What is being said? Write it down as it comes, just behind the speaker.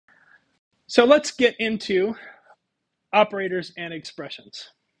So let's get into operators and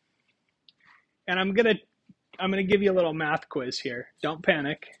expressions. And I'm gonna give you a little math quiz here. Don't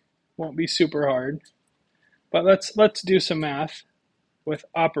panic. Won't be super hard. But let's do some math with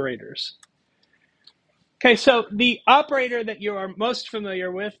operators. Okay, so the operator that you are most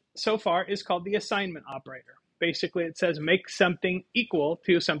familiar with so far is called the assignment operator. Basically, it says make something equal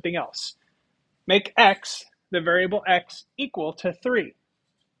to something else. Make x, the variable x, equal to 3.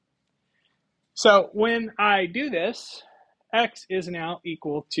 So when I do this, x is now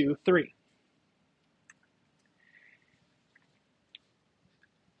equal to 3.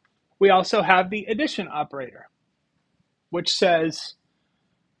 We also have the addition operator, which says,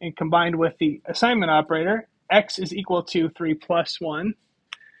 and combined with the assignment operator, x is equal to 3 plus 1.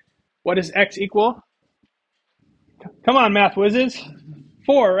 What does x equal? Come on, math whizzes.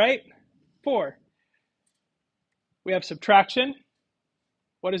 4, right? 4. We have subtraction.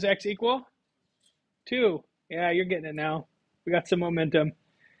 What does x equal? 2. Yeah, you're getting it now. We got some momentum.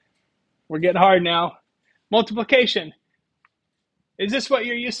 We're getting hard now. Multiplication. Is this what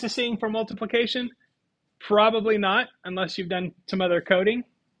you're used to seeing for multiplication? Probably not, unless you've done some other coding.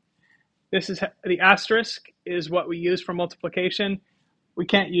 This is the asterisk is what we use for multiplication. We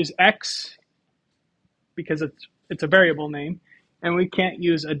can't use x because it's a variable name, and we can't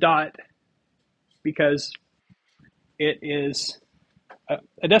use a dot because it is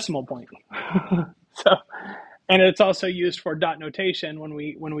a decimal point. So, and it's also used for dot notation when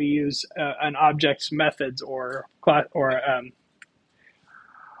we use an object's methods or class or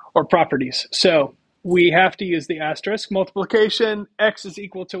properties. So we have to use the asterisk. Multiplication, x is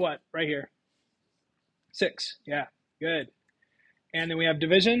equal to what? Right here. 6. Yeah, good. And then we have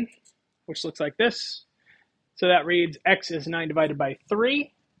division, which looks like this. So that reads x is 9 divided by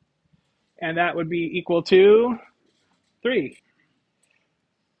 3. And that would be equal to 3.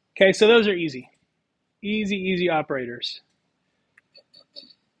 Okay, so those are easy. Easy operators.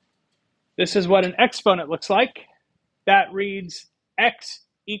 This is what an exponent looks like. That reads x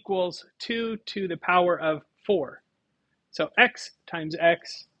equals 2 to the power of 4. So x times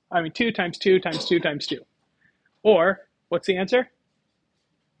x, 2 times 2 times 2 times 2. Or, what's the answer?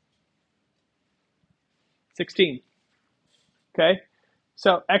 16. Okay,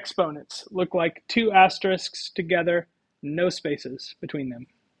 so exponents look like 2 asterisks together, no spaces between them.